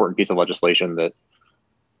important piece of legislation that,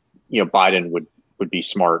 Biden would be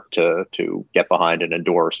smart to get behind and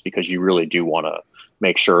endorse, because you really do want to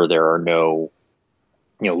make sure there are no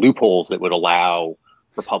loopholes that would allow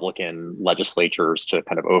Republican legislatures to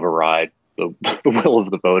kind of override the will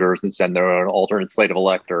of the voters and send their own alternate slate of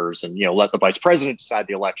electors, and let the vice president decide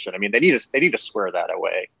the election. I mean, they need to square that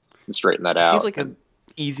away and straighten that out. Seems like an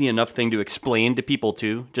easy enough thing to explain to people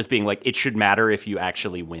too. Just being like, it should matter if you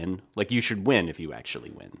actually win. Like, you should win if you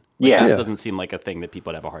actually win. That doesn't seem like a thing that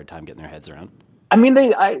people would have a hard time getting their heads around. I mean,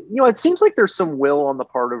 it seems like there's some will on the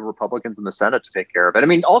part of Republicans in the Senate to take care of it. I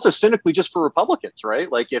mean, also cynically just for Republicans,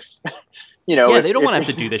 right? Like if, they don't want to have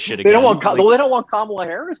to do this shit again. They don't want Kamala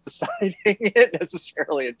Harris deciding it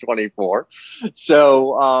necessarily in 24.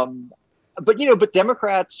 So, but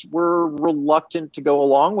Democrats were reluctant to go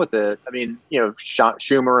along with it. I mean,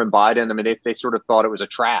 Schumer and Biden, I mean, they sort of thought it was a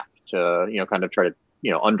trap to, kind of try to,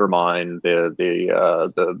 undermine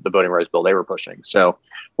the voting rights bill they were pushing. So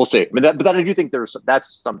we'll see. I mean, but I do think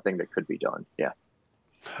that's something that could be done. Yeah.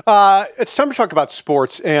 It's time to talk about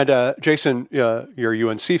sports. And Jason, you're a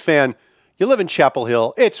UNC fan. You live in Chapel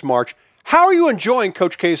Hill. It's March. How are you enjoying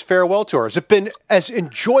Coach K's farewell tour? Has it been as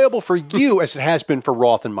enjoyable for you as it has been for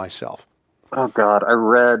Roth and myself? Oh God, I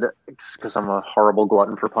read, because I'm a horrible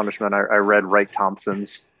glutton for punishment, I read Wright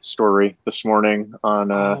Thompson's story this morning on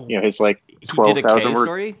his like 12,000 word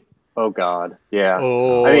story. Oh God, yeah.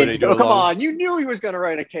 Oh, I mean, come on, you knew he was going to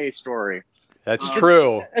write a K story. That's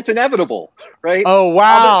true. It's inevitable, right? Oh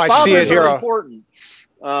wow, I see it here. Important.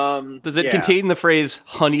 Does it contain the phrase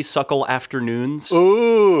honeysuckle afternoons?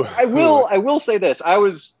 Ooh. I will say this.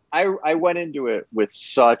 I went into it with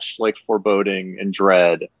such like foreboding and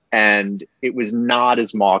dread, and it was not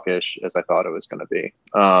as mawkish as I thought it was going to be.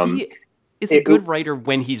 He is a good writer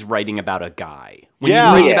when he's writing about a guy. When he's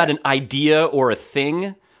writing about an idea or a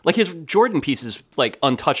thing. Like his Jordan piece is like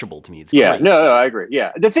untouchable to me. It's great. No, I agree.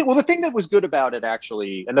 Yeah. The thing that was good about it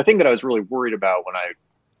actually, and the thing that I was really worried about when I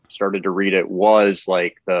started to read it was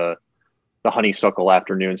like the honeysuckle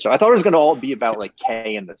afternoon. So I thought it was going to all be about like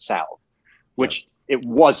K in the South, which it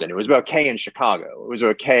wasn't. It was about K in Chicago. It was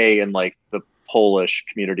about K in like the Polish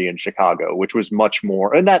community in Chicago, which was much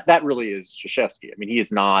more. And that really is Krzyzewski. I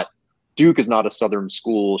mean, Duke is not a Southern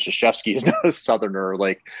school. Krzyzewski is not a Southerner.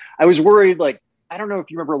 Like I was worried, like, I don't know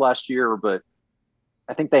if you remember last year, but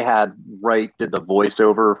I think they had Wright did the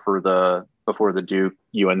voiceover before the Duke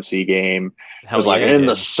UNC game. It was like in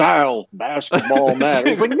the South basketball match.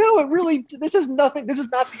 It's like, no, this is nothing. This is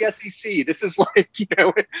not the SEC. This is like,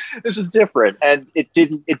 this is different. And it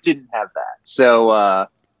didn't have that. So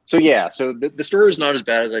the story was not as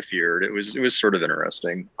bad as I feared. It was sort of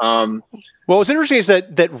interesting. What was interesting is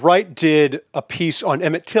that Wright did a piece on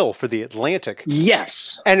Emmett Till for The Atlantic.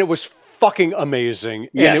 Yes. And it was fucking amazing.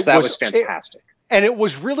 Yes, that was fantastic. And it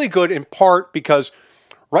was really good in part because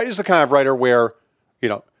Wright is the kind of writer where,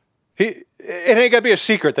 it ain't gonna be a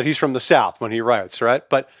secret that he's from the South when he writes, right?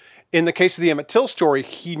 But in the case of the Emmett Till story,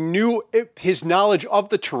 he knew his knowledge of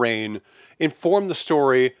the terrain informed the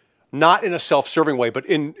story, not in a self-serving way, but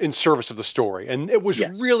in service of the story. And it was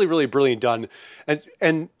really, really brilliant done.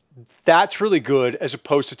 And that's really good as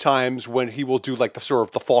opposed to times when he will do like the sort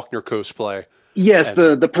of the Faulkner cosplay. Yes,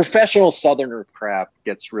 the professional Southerner crap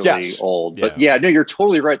gets really old. But no, you're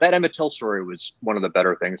totally right. That Emmett Till story was one of the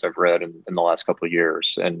better things I've read in the last couple of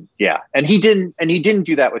years. And and he didn't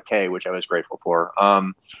do that with Kay, which I was grateful for.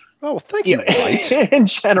 Well, thank you. In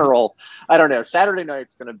general, I don't know. Saturday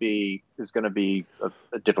night's going to be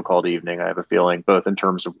a difficult evening. I have a feeling, both in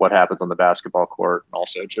terms of what happens on the basketball court and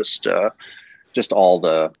also just all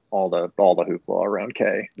the hoopla around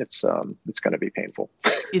K. It's going to be painful.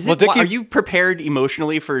 Are you prepared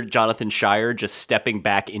emotionally for Jonathan Shire just stepping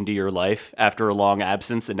back into your life after a long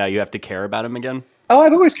absence, and now you have to care about him again? Oh,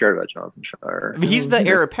 I've always cared about Jonathan Shire. I mean, he's the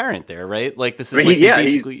heir apparent there, right? Like this is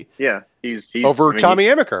he's over Tommy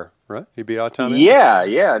Amaker, right? He beat Otto.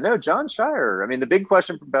 Yeah. No, John Shire. I mean, the big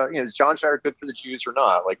question about, is John Shire good for the Jews or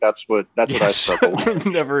not? Like, that's what I struggle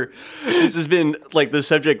with. This has been like the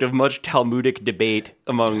subject of much Talmudic debate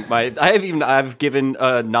among I've given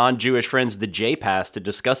non-Jewish friends the J pass to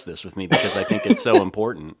discuss this with me because I think it's so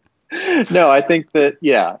important. No, I think that,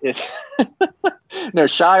 it's no,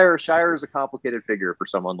 Shire is a complicated figure for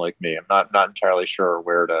someone like me. I'm not entirely sure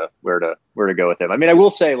where to go with him. I mean, I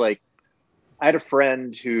will say, like, I had a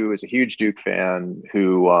friend who is a huge Duke fan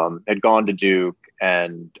who had gone to Duke,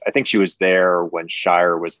 and I think she was there when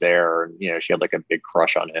Shire was there, and she had like a big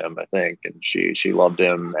crush on him, I think, and she loved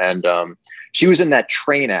him, and she was in that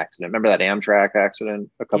train accident. Remember that Amtrak accident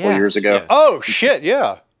a couple of years ago? Yeah. Oh shit,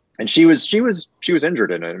 yeah. And she was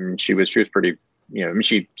injured in it. I mean, she was pretty,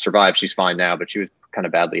 she survived. She's fine now, but she was kind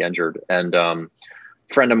of badly injured. And a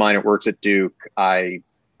friend of mine that works at Duke, I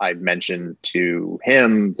mentioned to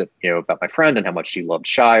him that, about my friend and how much she loved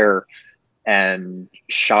Shire. And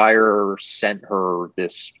Shire sent her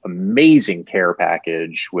this amazing care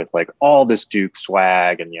package with like all this Duke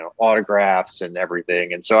swag and, autographs and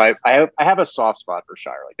everything. And so I have a soft spot for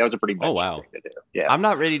Shire. Like, that was a pretty thing to do. Yeah. I'm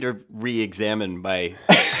not ready to re-examine my,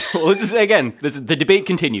 well, the debate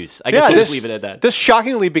continues. I guess we'll just leave it at that. This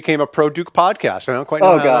shockingly became a pro Duke podcast. I don't quite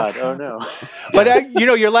know. Oh God. Oh no. But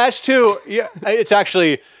your last two,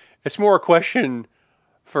 it's more a question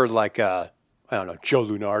for like, I don't know, Joe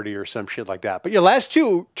Lunardi or some shit like that. But your last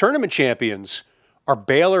two tournament champions are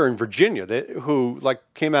Baylor and Virginia, who like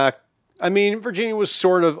came out. I mean, Virginia was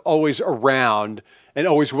sort of always around and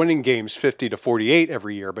always winning games 50-48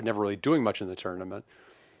 every year, but never really doing much in the tournament.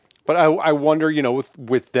 But I wonder,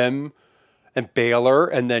 with them and Baylor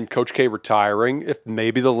and then Coach K retiring, if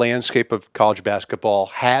maybe the landscape of college basketball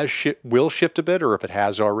will shift a bit, or if it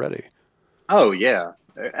has already. Oh yeah,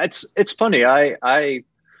 it's funny. I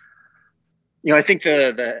think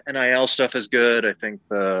the NIL stuff is good. I think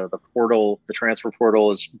the portal, the transfer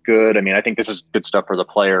portal is good. I mean, I think this is good stuff for the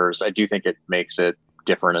players. I do think it makes it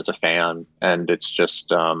different as a fan. And it's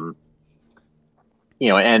just, and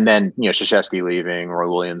then, Krzyzewski leaving,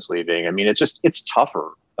 Roy Williams leaving. I mean, it's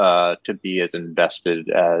tougher to be as invested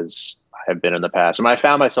as I have been in the past. I mean, I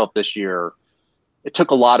found myself this year, it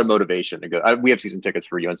took a lot of motivation to go. We have season tickets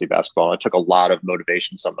for UNC basketball. It took a lot of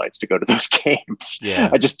motivation some nights to go to those games. Yeah.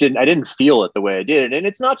 I didn't feel it the way I did. And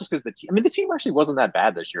it's not just because the team actually wasn't that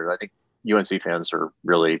bad this year. I think UNC fans are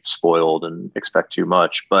really spoiled and expect too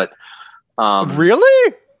much, but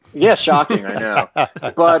really? Yeah. Shocking. I know.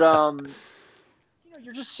 But,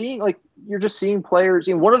 you're just seeing players.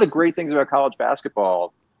 One of the great things about college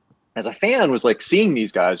basketball as a fan was like seeing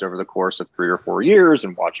these guys over the course of 3 or 4 years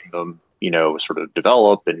and watching them, sort of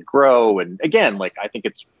develop and grow. And again, like, I think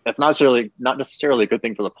that's not necessarily a good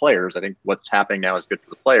thing for the players. I think what's happening now is good for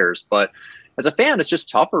the players, but as a fan, it's just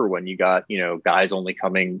tougher when you got, guys only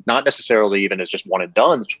coming, not necessarily even as just one and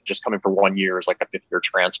done, just coming for 1 year as like a 5th year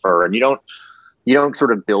transfer. And you don't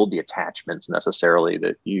sort of build the attachments necessarily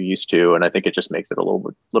that you used to. And I think it just makes it a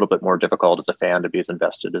little bit more difficult as a fan to be as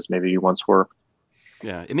invested as maybe you once were.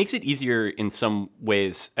 Yeah, it makes it easier in some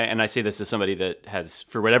ways, and I say this as somebody that has,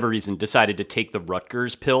 for whatever reason, decided to take the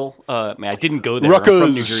Rutgers pill. I didn't go there. I'm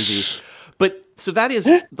from New Jersey. But so that is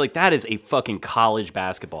a fucking college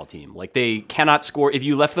basketball team. Like, they cannot score. If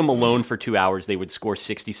you left them alone for 2 hours, they would score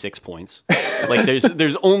 66 points. Like,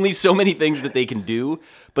 there's only so many things that they can do,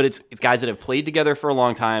 but it's guys that have played together for a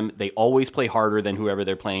long time. They always play harder than whoever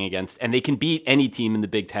they're playing against, and they can beat any team in the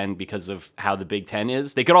Big Ten because of how the Big Ten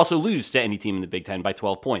is. They could also lose to any team in the Big Ten by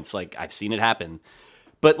 12 points. Like, I've seen it happen.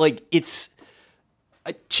 But like, it's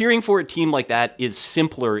cheering for a team like that is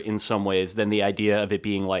simpler in some ways than the idea of it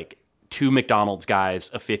being like 2 McDonald's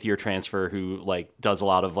guys, a 5th year transfer who like does a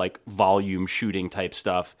lot of like volume shooting type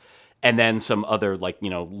stuff, and then some other like,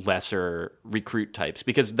 lesser recruit types,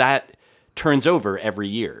 because that turns over every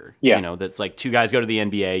year. Yeah. That's like 2 guys go to the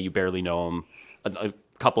NBA, you barely know them. A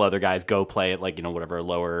couple other guys go play at like, whatever,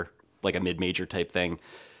 lower, like a mid-major type thing.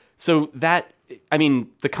 So that, I mean,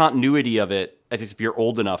 the continuity of it, as if you're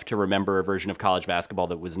old enough to remember a version of college basketball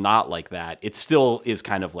that was not like that, it still is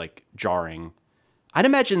kind of like jarring. I'd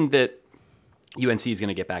imagine that UNC is going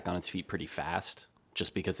to get back on its feet pretty fast,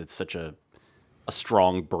 just because it's such a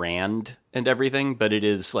strong brand and everything. But it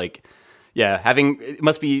is like, it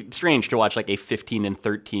must be strange to watch like a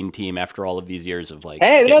 15-13 team after all of these years of like.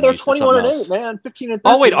 Hey, no, they're 21-8, man. 15-13.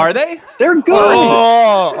 Oh wait, are they? They're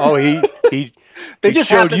good. He they just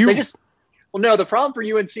showed you. Well, no, the problem for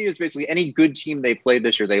UNC is basically any good team they played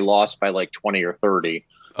this year, they lost by like 20 or 30.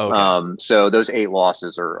 Okay. So those 8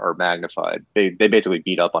 losses are magnified. They basically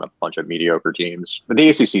beat up on a bunch of mediocre teams. But the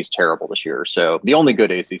ACC is terrible this year. So the only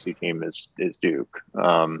good ACC team is Duke.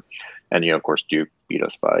 And of course, Duke beat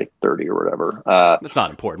us by 30 or whatever. That's not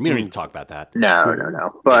important. We don't need to talk about that.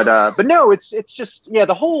 No. But no, it's just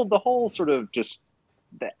the whole sort of just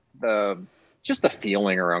the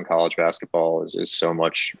feeling around college basketball is so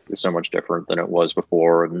much different than it was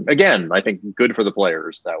before. And again, I think good for the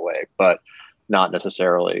players that way, but not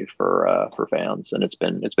necessarily for fans. And it's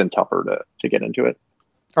been tougher to get into it.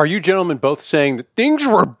 Are you gentlemen both saying that things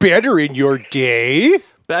were better in your day?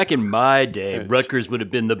 Back in my day, Rutgers would have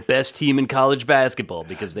been the best team in college basketball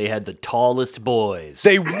because they had the tallest boys.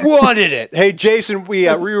 They wanted it. Hey, Jason, we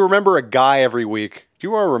remember a guy every week. Do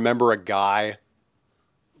you want to remember a guy?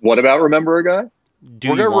 What about remember a guy?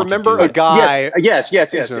 We're going to remember a guy. Yes.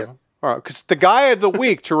 All right, because the guy of the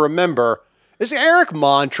week to remember is Eric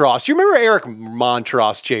Montross. Do you remember Eric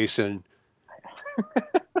Montross, Jason?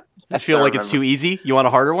 I feel like it's too easy. You want a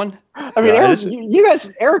harder one? I mean,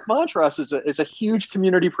 Eric Montross is a huge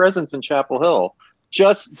community presence in Chapel Hill.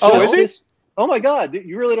 Is he? Oh my God,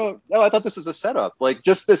 you really don't? No, I thought this was a setup. Like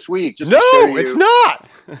just this week. No, it's not.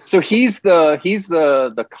 So he's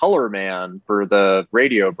the color man for the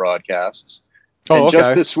radio broadcasts. And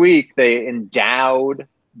just this week, they endowed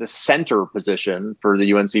the center position for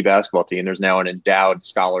the UNC basketball team. There's now an endowed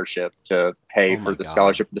scholarship to pay for the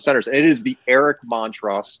scholarship for the centers. And it is the Eric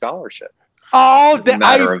Montross scholarship. Oh,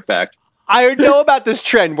 matter of fact. I know about this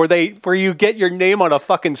trend where you get your name on a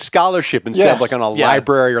fucking scholarship instead of like on a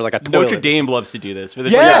library or like a toilet. Notre Dame loves to do this. Where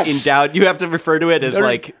there's endowed. You have to refer to it as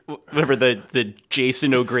like whatever the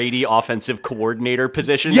Jason O'Grady offensive coordinator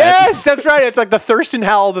position. Yes, that's right. It's like the Thurston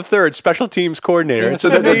Howell III special teams coordinator. Yeah, so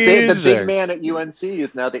the big man at UNC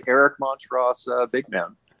is now the Eric Montross big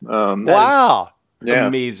man. Wow. Yeah.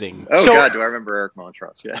 Amazing. Oh God, do I remember Eric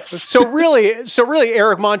Montross? Yes. So really,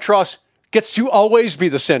 Eric Montross gets to always be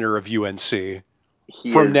the center of UNC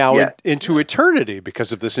into eternity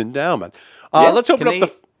because of this endowment. Let's open up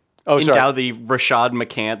the. Endow the Rashad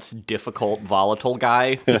McCants difficult, volatile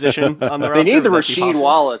guy position on the roster. They need the Rasheed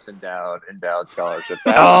Wallace endowed scholarship.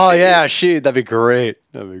 That'd be great.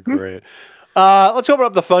 Let's open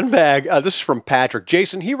up the fun bag. This is from Patrick.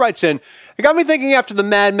 Jason, he writes in, it got me thinking after the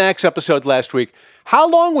Mad Max episode last week, how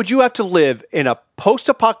long would you have to live in a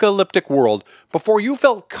post-apocalyptic world before you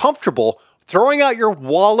felt comfortable throwing out your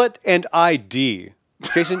wallet and ID?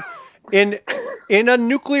 Jason, in a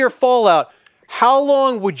nuclear fallout, how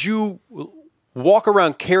long would you walk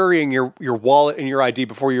around carrying your wallet and your ID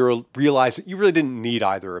before you realize that you really didn't need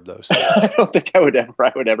either of those things? I don't think I would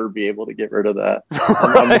ever be able to get rid of that.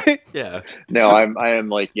 Right? Yeah. No, I am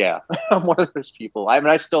like, I'm one of those people. I mean,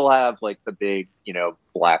 I still have like the big,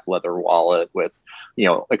 black leather wallet with,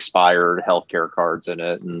 expired healthcare cards in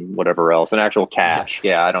it and whatever else and actual cash.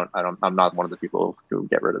 Yeah. I'm not one of the people who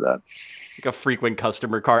get rid of that. Like a frequent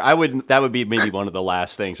customer card. That would be maybe one of the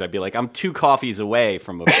last things. I'd be like, I'm 2 coffees away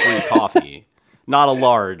from a free coffee. Not a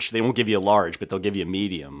large. They won't give you a large, but they'll give you a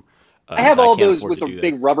medium. I have all those with a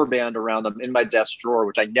big rubber band around them in my desk drawer,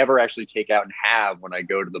 which I never actually take out and have when I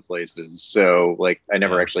go to the places. So like, I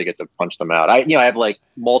never actually get to punch them out. I have like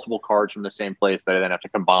multiple cards from the same place that I then have to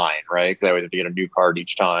combine, right? Because I always have to get a new card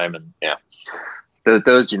each time. And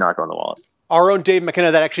those do not go in the wallet. Our own Dave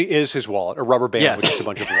McKenna, that actually is his wallet, a rubber band with just a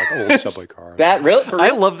bunch of like old subway cards. That really? I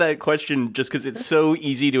love that question just because it's so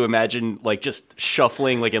easy to imagine like just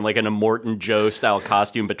shuffling like in like an Immortan Joe style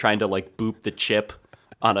costume, but trying to like boop the chip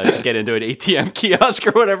to get into an ATM kiosk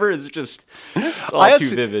or whatever. It's all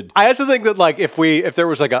too vivid. I also think that like if there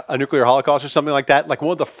was like a nuclear holocaust or something like that, like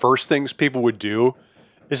one of the first things people would do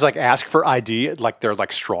is like ask for ID at like their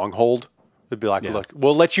like stronghold. They'd be like, look,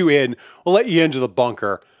 we'll let you into the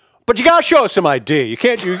bunker. But you gotta show us some ID. You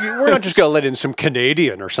can't. We're not just gonna let in some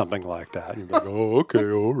Canadian or something like that. You're like, oh,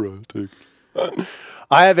 okay, all right. Take it.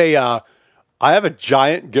 I have a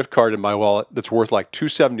giant gift card in my wallet that's worth like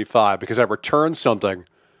 $275 because I returned something,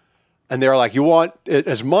 and they're like, "You want it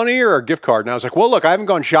as money or a gift card?" And I was like, "Well, look, I haven't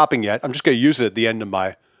gone shopping yet. I'm just gonna use it at the end of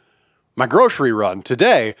my grocery run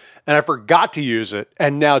today," and I forgot to use it,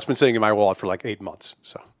 and now it's been sitting in my wallet for like 8 months.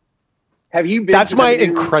 So. Have you been? That's my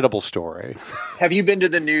incredible story. Have you been to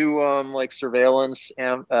the new like surveillance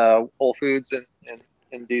Whole Foods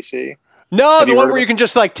in DC? No, the one where you can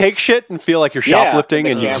just like take shit and feel like you're shoplifting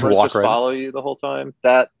and you just walk right. Follow you the whole time.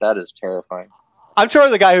 That is terrifying. I'm sort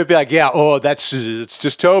of the guy who'd be like, yeah, it's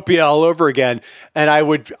dystopia all over again. And I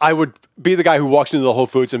would be the guy who walks into the Whole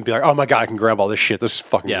Foods and be like, oh my God, I can grab all this shit. This is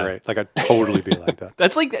fucking great. Like, I'd totally be like that.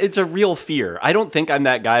 That's like, it's a real fear. I don't think I'm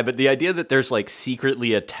that guy, but the idea that there's like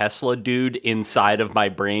secretly a Tesla dude inside of my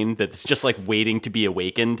brain that's just like waiting to be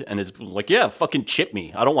awakened and is like, yeah, fucking chip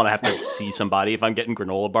me. I don't want to have to see somebody if I'm getting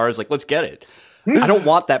granola bars. Like, let's get it. I don't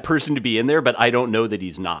want that person to be in there, but I don't know that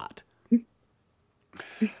he's not.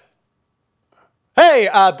 Hey,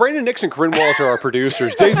 Brandon Nixon, Corinne Walls are our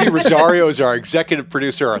producers. Daisy Rosario is our executive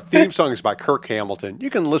producer. Our theme song is by Kirk Hamilton. You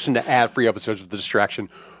can listen to ad-free episodes of The Distraction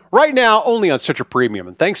right now only on Stitcher Premium.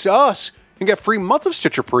 And thanks to us, you can get a free month of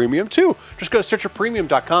Stitcher Premium, too. Just go to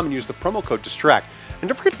StitcherPremium.com and use the promo code DISTRACT. And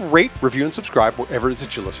don't forget to rate, review, and subscribe wherever it is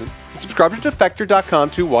that you listen. And subscribe to Defector.com,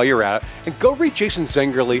 too, while you're at it. And go read Jason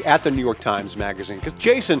Zengerle at the New York Times Magazine. Because,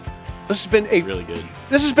 Jason, this has been really good.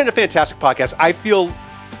 This has been a fantastic podcast. I feel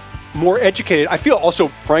more educated. I feel also,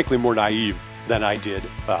 frankly, more naive than I did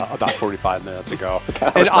about 45 minutes ago.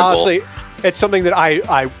 And honestly, it's something that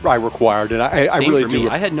I required, and I really do.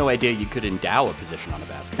 I had no idea you could endow a position on a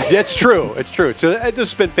basketball. It's true. It's true. So this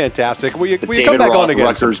has been fantastic. We come back Roth, on again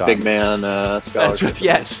Rutgers sometime. Big Man scholarship.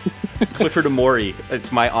 Yes. Clifford Amori.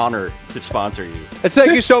 It's my honor to sponsor you. And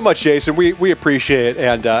thank you so much, Jason. We appreciate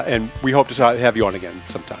it, and we hope to have you on again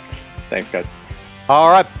sometime. Thanks, guys. All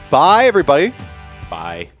right. Bye, everybody.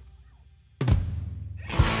 Bye.